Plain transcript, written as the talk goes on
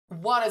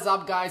What is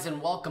up, guys,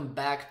 and welcome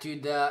back to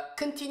the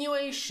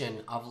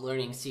continuation of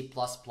learning C++.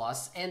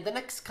 And the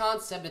next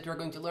concept that we're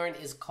going to learn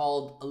is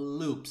called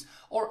loops,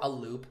 or a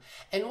loop.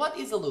 And what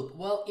is a loop?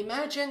 Well,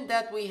 imagine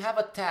that we have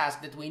a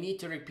task that we need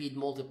to repeat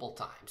multiple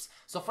times.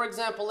 So for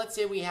example, let's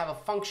say we have a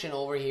function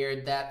over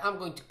here that I'm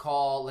going to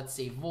call, let's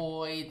say,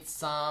 void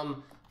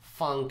some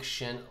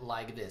function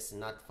like this.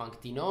 Not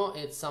functino,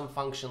 it's some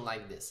function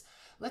like this.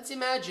 Let's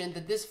imagine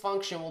that this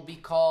function will be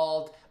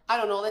called, I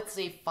don't know, let's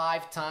say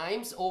 5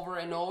 times over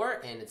and over,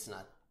 and it's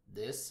not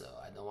this, so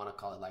I don't want to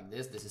call it like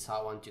this. This is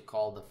how I want to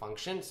call the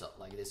function, so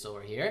like this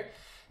over here.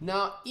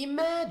 Now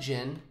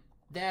imagine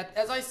that,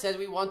 as I said,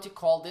 we want to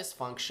call this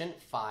function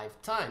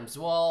 5 times.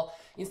 Well,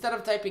 instead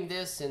of typing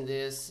this and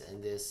this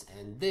and this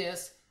and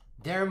this,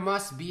 there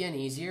must be an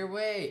easier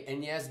way,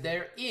 and yes,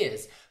 there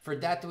is. For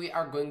that, we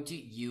are going to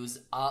use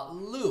a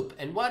loop.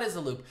 And what is a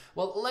loop?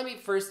 Well, let me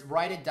first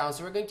write it down.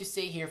 So we're going to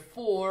say here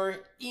for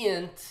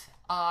int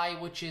I,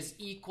 which is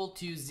equal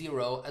to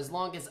 0, as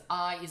long as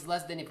I is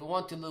less than, if we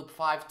want to loop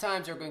 5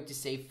 times, we're going to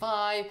say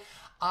 5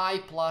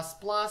 I plus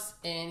plus,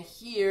 and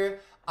here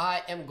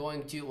I am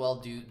going to, well,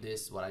 do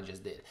this, what I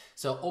just did.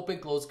 So open,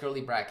 close curly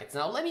brackets.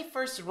 Now let me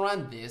first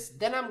run this,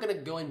 then I'm gonna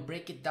go and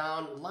break it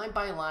down line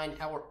by line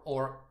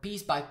or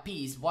piece by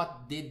piece.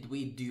 What did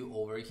we do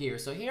over here?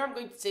 So here I'm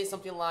going to say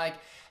something like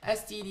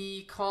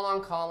std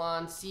colon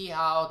colon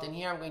cout, and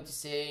here I'm going to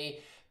say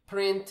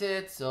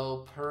printed,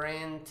 so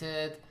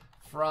printed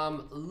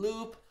from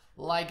loop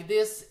like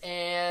this,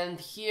 and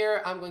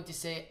here I'm going to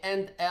say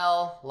end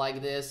L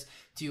like this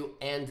to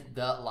end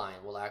the line.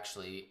 Well,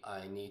 actually,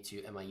 I need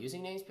to, am I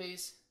using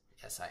namespace?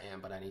 Yes, I am,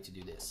 but I need to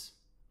do this.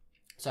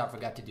 So I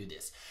forgot to do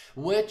this,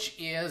 which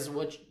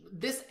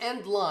this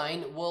end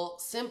line will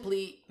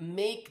simply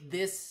make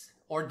this,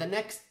 or the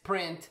next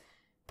print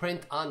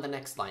on the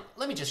next line.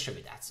 Let me just show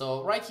you that.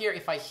 So right here,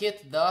 if I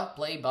hit the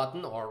play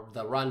button or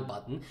the run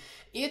button,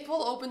 it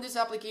will open this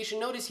application.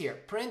 Notice here,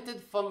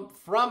 printed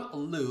from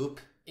loop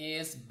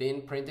is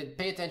been printed.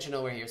 Pay attention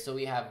over here. So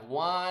we have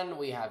 1,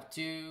 we have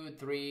 2,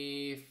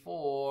 3,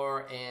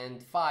 4,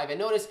 and 5. And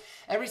notice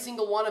every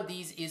single one of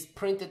these is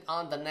printed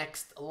on the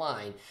next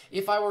line.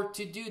 If I were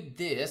to do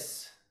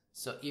this,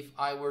 so if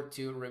I were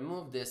to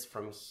remove this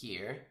from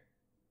here,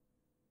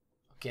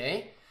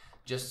 okay,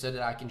 just so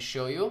that I can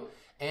show you.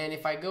 And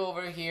if I go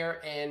over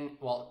here and,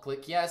 well,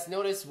 click yes,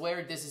 notice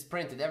where this is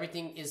printed.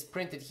 Everything is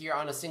printed here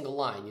on a single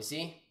line, you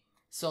see?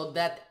 So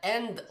that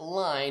end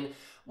line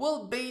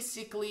will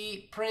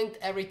basically print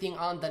everything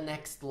on the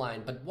next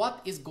line. But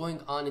what is going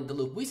on in the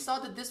loop? We saw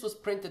that this was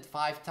printed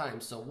 5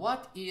 times. So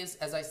what is,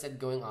 as I said,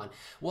 going on?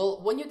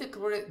 Well, when you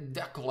declare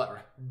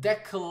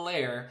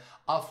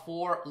a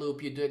for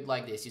loop, you do it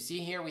like this. You see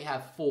here we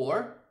have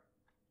 4.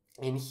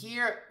 And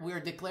here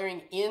we're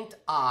declaring int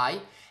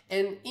I,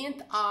 and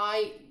int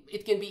I,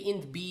 it can be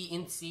int B,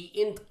 int C,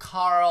 int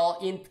Carl,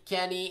 int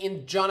Kenny,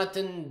 int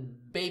Jonathan,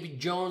 baby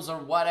Jones, or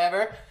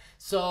whatever.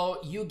 So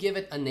you give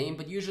it a name,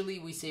 but usually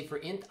we say for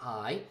int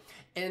I,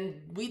 and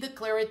we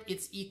declare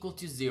it's equal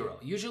to 0.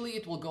 Usually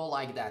it will go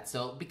like that.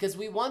 So because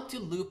we want to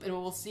loop, and we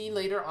will see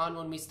later on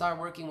when we start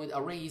working with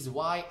arrays,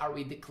 why are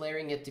we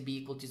declaring it to be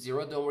equal to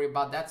 0? Don't worry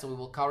about that, so we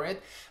will cover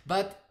it.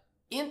 But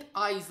int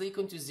I is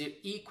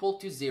equal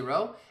to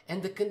 0,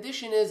 and the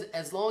condition is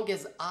as long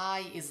as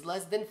I is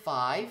less than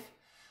 5,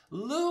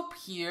 loop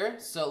here,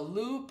 so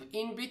loop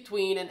in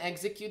between and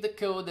execute the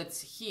code that's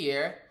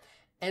here,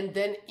 and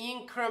then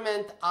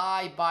increment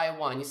I by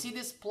 1. You see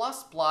this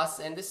plus plus,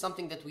 and this is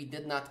something that we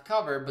did not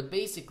cover, but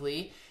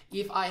basically,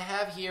 if I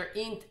have here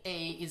int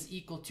A is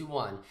equal to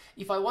 1.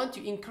 If I want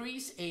to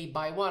increase A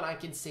by 1, I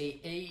can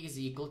say A is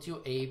equal to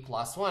A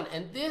plus 1,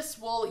 and this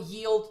will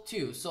yield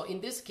 2. So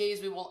in this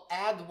case, we will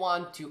add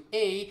 1 to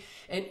A,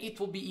 and it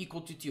will be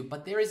equal to 2.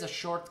 But there is a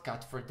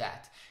shortcut for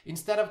that.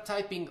 Instead of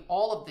typing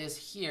all of this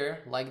here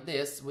like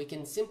this, we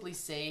can simply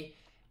say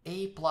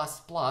A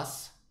plus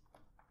plus,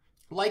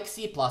 like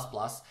C++,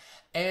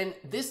 and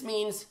this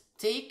means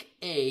take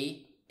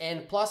A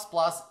and plus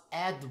plus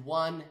add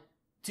 1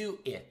 to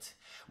it,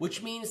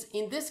 which means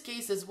in this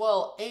case as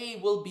well, A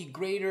will be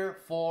greater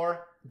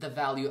for the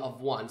value of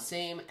 1,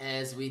 same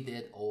as we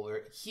did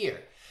over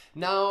here.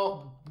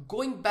 Now,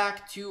 going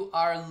back to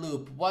our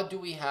loop, what do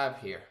we have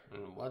here?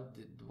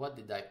 What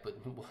did I put?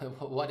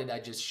 What did I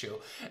just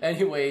show?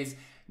 Anyways,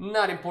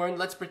 not important.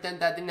 Let's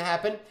pretend that didn't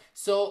happen.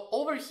 So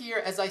over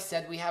here, as I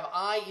said, we have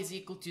I is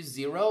equal to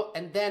 0,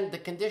 and then the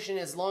condition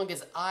as long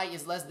as I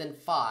is less than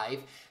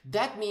 5.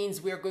 That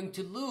means we are going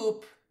to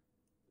loop.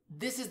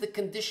 This is the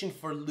condition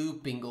for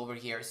looping over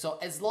here. So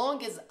as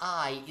long as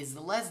I is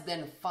less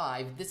than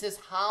 5, this is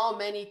how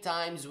many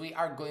times we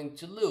are going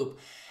to loop.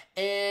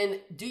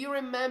 And do you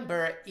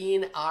remember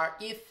in our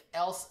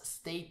if-else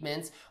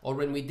statements, or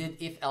when we did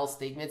if-else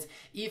statements,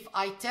 if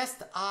I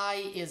test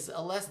I is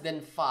less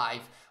than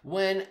 5,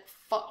 when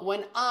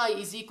I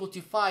is equal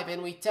to 5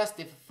 and we test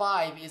if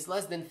 5 is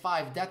less than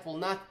 5, that will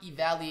not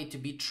evaluate to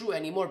be true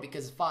anymore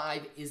because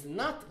 5 is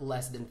not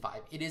less than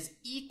 5. It is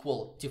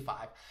equal to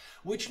 5,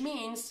 which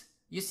means,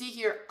 you see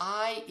here,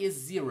 I is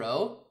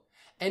 0,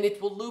 and it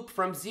will loop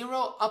from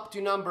 0 up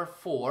to number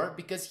 4,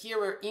 because here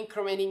we're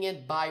incrementing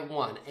it by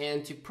 1.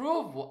 And to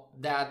prove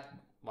that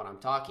what I'm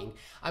talking,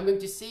 I'm going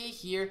to say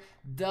here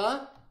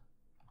the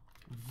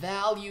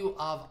value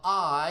of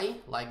I,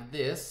 like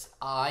this,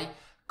 I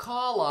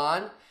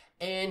colon,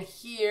 and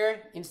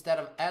here instead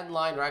of end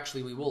line, or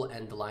actually we will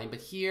end the line,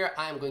 but here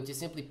I'm going to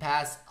simply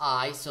pass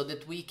I so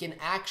that we can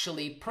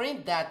actually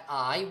print that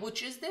I,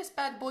 which is this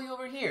bad boy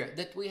over here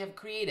that we have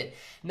created.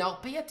 Now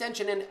pay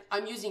attention, and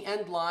I'm using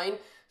end line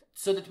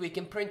so that we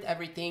can print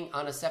everything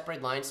on a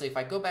separate line. So if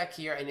I go back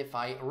here and if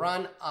I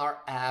run our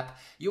app,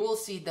 you will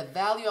see the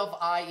value of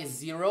I is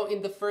 0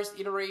 in the first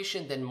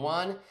iteration, then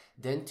 1,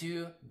 then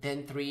 2,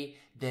 then 3,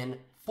 then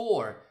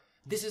 4.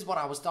 This is what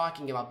I was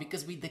talking about,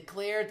 because we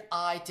declared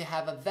I to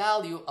have a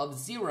value of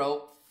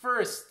 0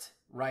 first,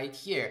 right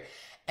here.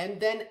 And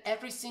then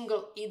every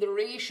single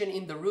iteration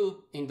in the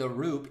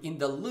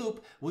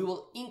loop, we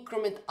will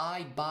increment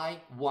I by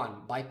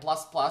 1, by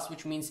plus plus,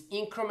 which means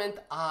increment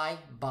I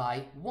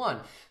by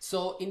 1.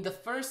 So in the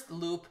first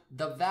loop,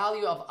 the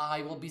value of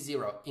I will be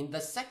 0. In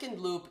the second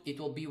loop, it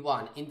will be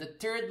 1. In the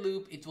third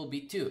loop, it will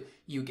be 2.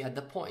 You get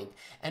the point.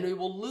 And we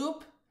will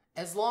loop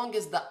as long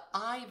as the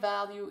I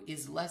value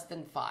is less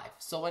than 5.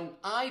 So when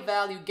I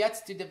value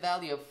gets to the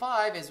value of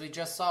 5, as we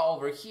just saw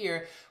over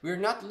here, we're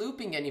not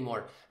looping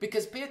anymore.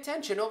 Because pay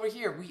attention, over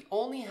here, we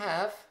only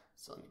have,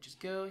 so let me just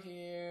go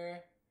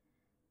here.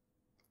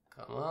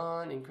 Come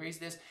on, increase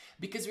this.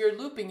 Because we're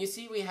looping, you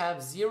see we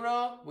have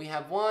 0, we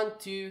have 1,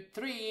 2,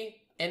 3,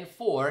 and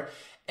 4,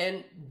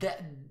 and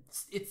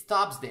it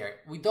stops there.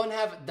 We don't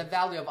have the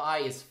value of I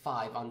is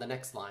 5 on the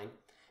next line.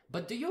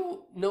 But do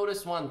you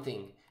notice one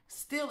thing?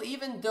 Still,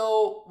 even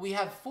though we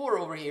have 4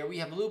 over here, we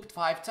have looped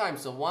 5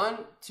 times. So 1,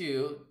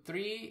 2,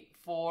 3,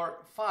 4,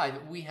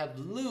 5. We have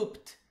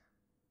looped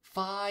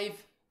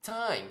 5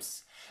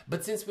 times.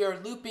 But since we are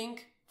looping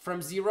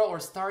from 0 or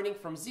starting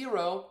from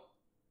 0,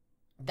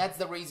 that's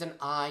the reason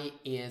I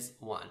is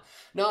 1.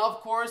 Now,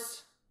 of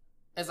course,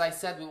 as I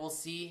said, we will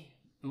see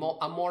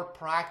a more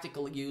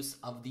practical use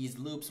of these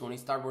loops when we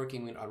start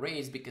working with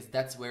arrays, because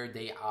that's where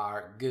they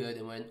are good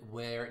and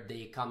where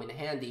they come in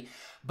handy.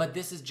 But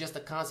this is just a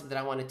concept that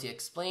I wanted to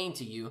explain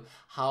to you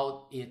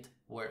how it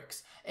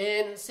works.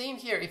 And same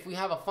here, if we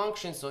have a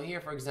function, so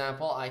here for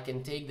example, I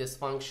can take this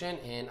function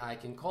and I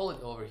can call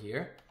it over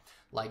here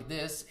like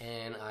this,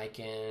 and I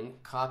can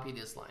copy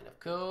this line of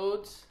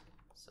code.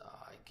 So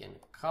I can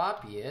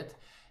copy it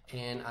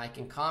and I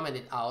can comment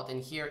it out,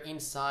 and here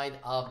inside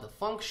of the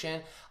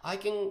function I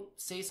can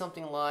say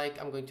something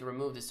like, I'm going to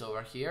remove this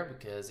over here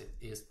because it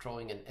is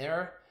throwing an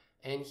error,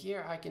 and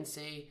here I can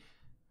say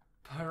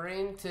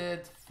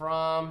printed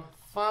from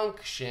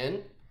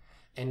function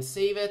and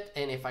save it.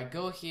 And if I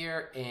go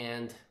here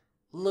and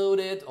load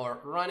it or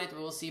run it,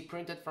 we will see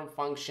printed from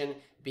function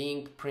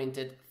being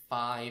printed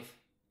 5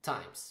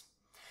 times.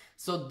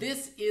 So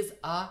this is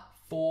a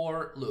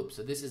for loop.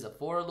 So this is a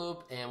for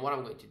loop, and what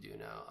I'm going to do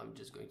now, I'm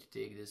just going to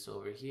take this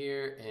over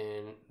here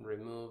and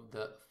remove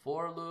the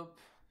for loop.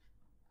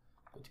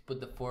 I'm going to put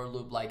the for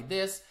loop like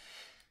this.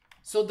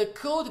 So the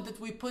code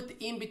that we put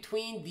in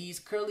between these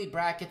curly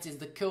brackets is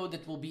the code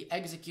that will be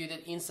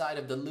executed inside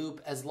of the loop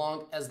as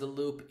long as the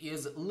loop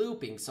is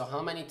looping. So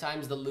how many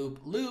times the loop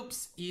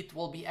loops, it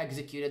will be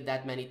executed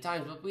that many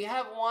times. But we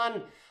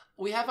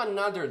have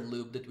another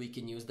loop that we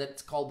can use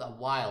that's called a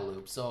while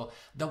loop. So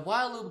the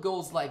while loop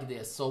goes like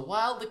this. So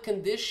while the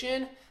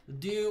condition,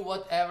 do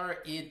whatever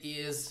it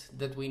is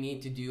that we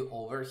need to do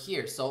over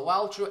here. So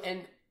while true,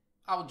 and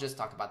I'll just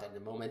talk about that in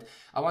a moment.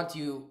 I want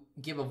to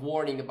give a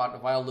warning about the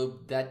while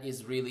loop that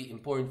is really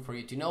important for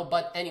you to know.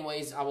 But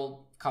anyways, I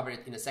will cover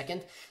it in a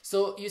second.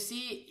 So you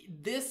see,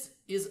 this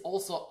is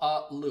also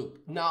a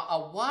loop. Now, a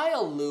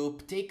while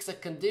loop takes a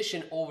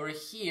condition over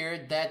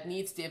here that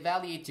needs to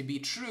evaluate to be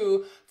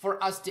true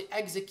for us to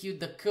execute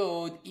the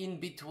code in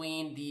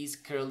between these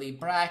curly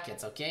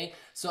brackets, okay?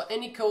 So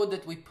any code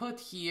that we put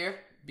here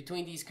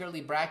between these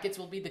curly brackets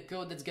will be the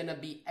code that's gonna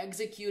be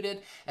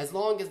executed as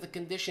long as the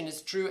condition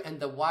is true and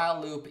the while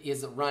loop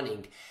is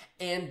running.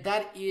 And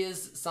that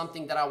is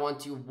something that I want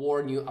to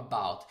warn you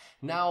about.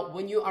 Now,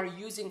 when you are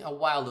using a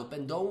while loop,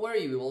 and don't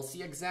worry, we will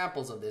see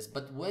examples of this,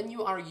 but when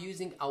you are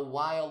using a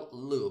while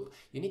loop,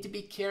 you need to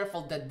be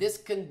careful that this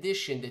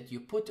condition that you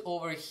put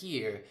over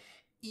here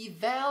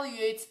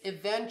evaluates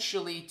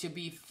eventually to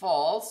be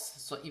false.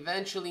 So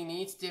eventually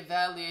needs to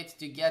evaluate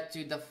to get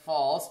to the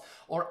false,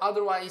 or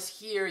otherwise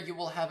here you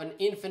will have an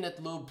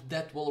infinite loop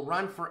that will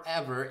run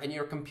forever and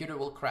your computer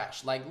will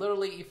crash. Like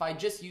literally, if I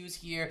just use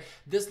here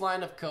this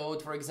line of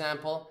code, for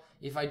example,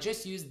 if I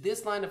just use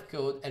this line of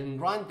code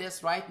and run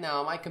this right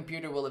now, my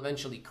computer will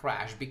eventually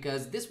crash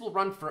because this will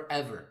run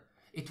forever.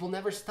 It will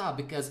never stop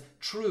because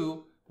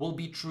true will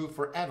be true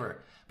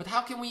forever. But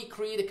how can we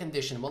create a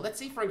condition? Well, let's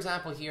say, for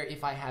example, here,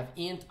 if I have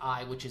int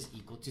I, which is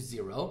equal to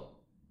 0,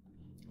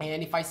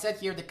 And if I set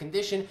here the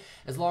condition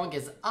as long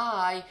as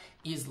I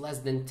is less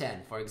than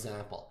 10, for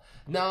example.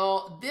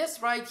 Now,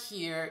 this right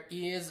here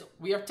is,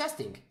 we are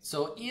testing.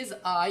 So is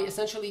I,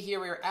 essentially here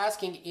we are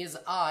asking, is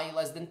I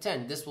less than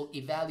 10? This will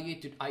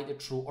evaluate to either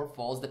true or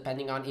false,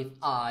 depending on if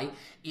I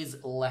is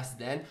less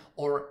than,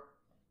 or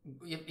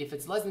if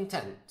it's less than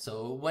 10.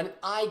 So when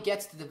I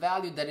gets to the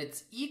value that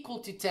it's equal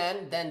to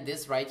 10, then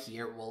this right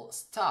here will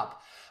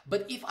stop.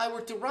 But if I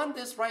were to run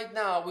this right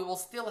now, we will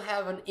still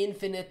have an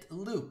infinite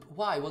loop.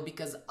 Why? Well,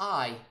 because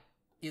I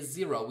is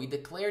 0. We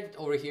declared it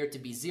over here to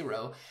be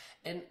 0,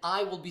 and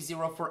I will be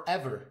 0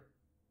 forever.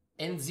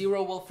 And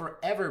 0 will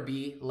forever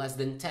be less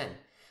than 10.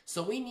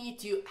 So we need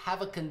to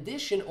have a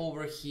condition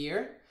over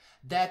here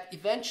that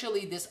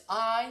eventually this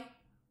I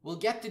will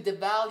get to the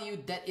value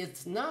that it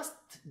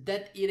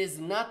is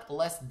not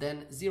less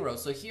than 0.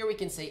 So here we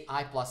can say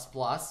I++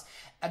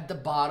 at the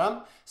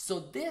bottom. So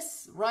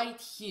this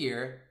right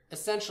here,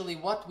 essentially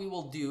what we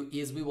will do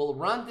is we will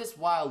run this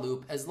while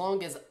loop as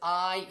long as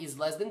I is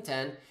less than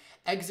 10,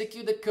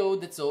 execute the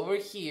code that's over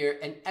here,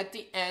 and at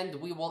the end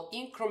we will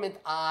increment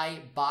I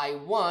by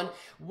 1,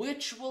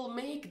 which will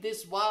make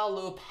this while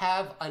loop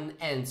have an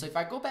end. So if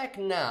I go back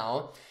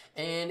now,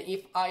 and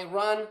if I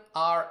run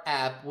our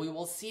app, we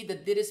will see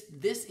that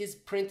this is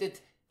printed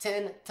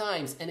 10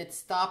 times and it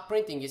stopped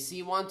printing. You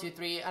see 1, 2,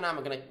 3, and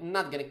I'm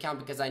not gonna count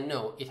because I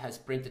know it has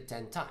printed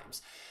 10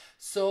 times.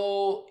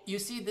 So you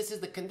see this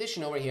is the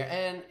condition over here,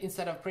 and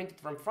instead of printed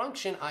from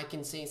function, I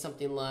can say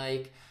something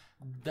like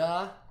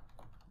the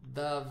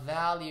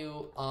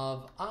value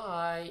of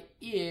I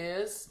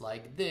is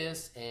like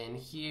this, and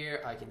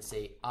here I can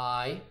say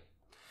I.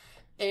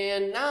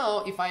 And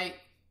now if I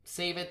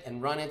save it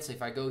and run it, so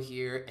if I go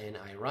here and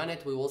I run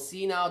it, we will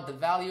see now the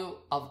value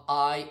of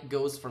I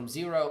goes from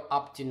 0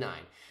 up to 9.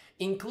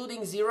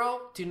 Including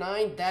 0 to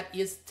 9, that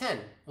is 10,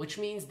 which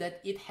means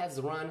that it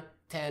has run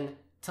 10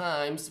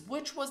 times,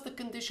 which was the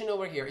condition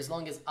over here, as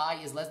long as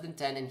I is less than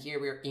 10, and here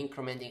we're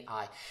incrementing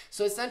I.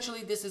 So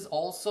essentially this is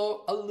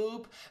also a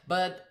loop,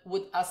 but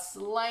with a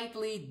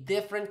slightly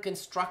different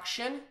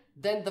construction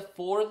than the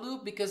for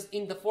loop, because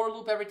in the for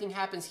loop everything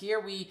happens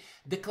here. We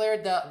declare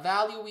the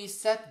value, we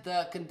set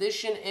the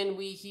condition, and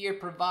we here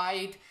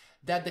provide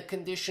that the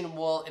condition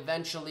will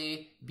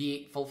eventually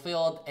be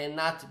fulfilled and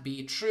not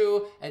be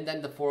true, and then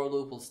the for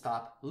loop will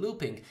stop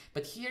looping.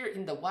 But here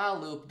in the while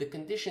loop, the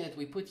condition that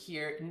we put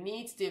here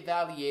needs to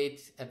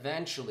evaluate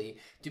eventually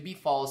to be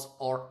false,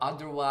 or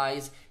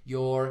otherwise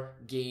your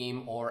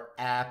game or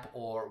app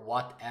or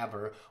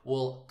whatever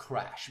will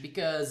crash.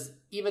 Because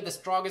even the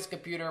strongest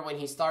computer, when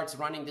he starts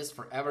running this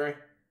forever,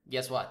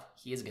 guess what?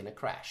 He is gonna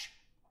crash.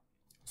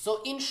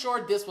 So in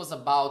short, this was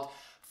about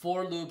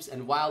for loops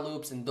and while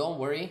loops, and don't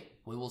worry,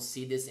 we will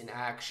see this in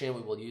action,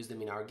 we will use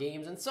them in our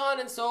games, and so on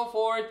and so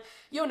forth.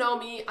 You know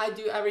me, I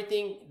do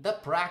everything the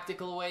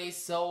practical way.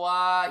 So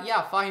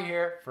yeah, Fahir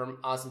here from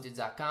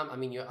AwesomeTunes.com. I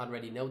mean, you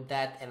already know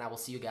that, and I will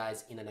see you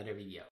guys in another video.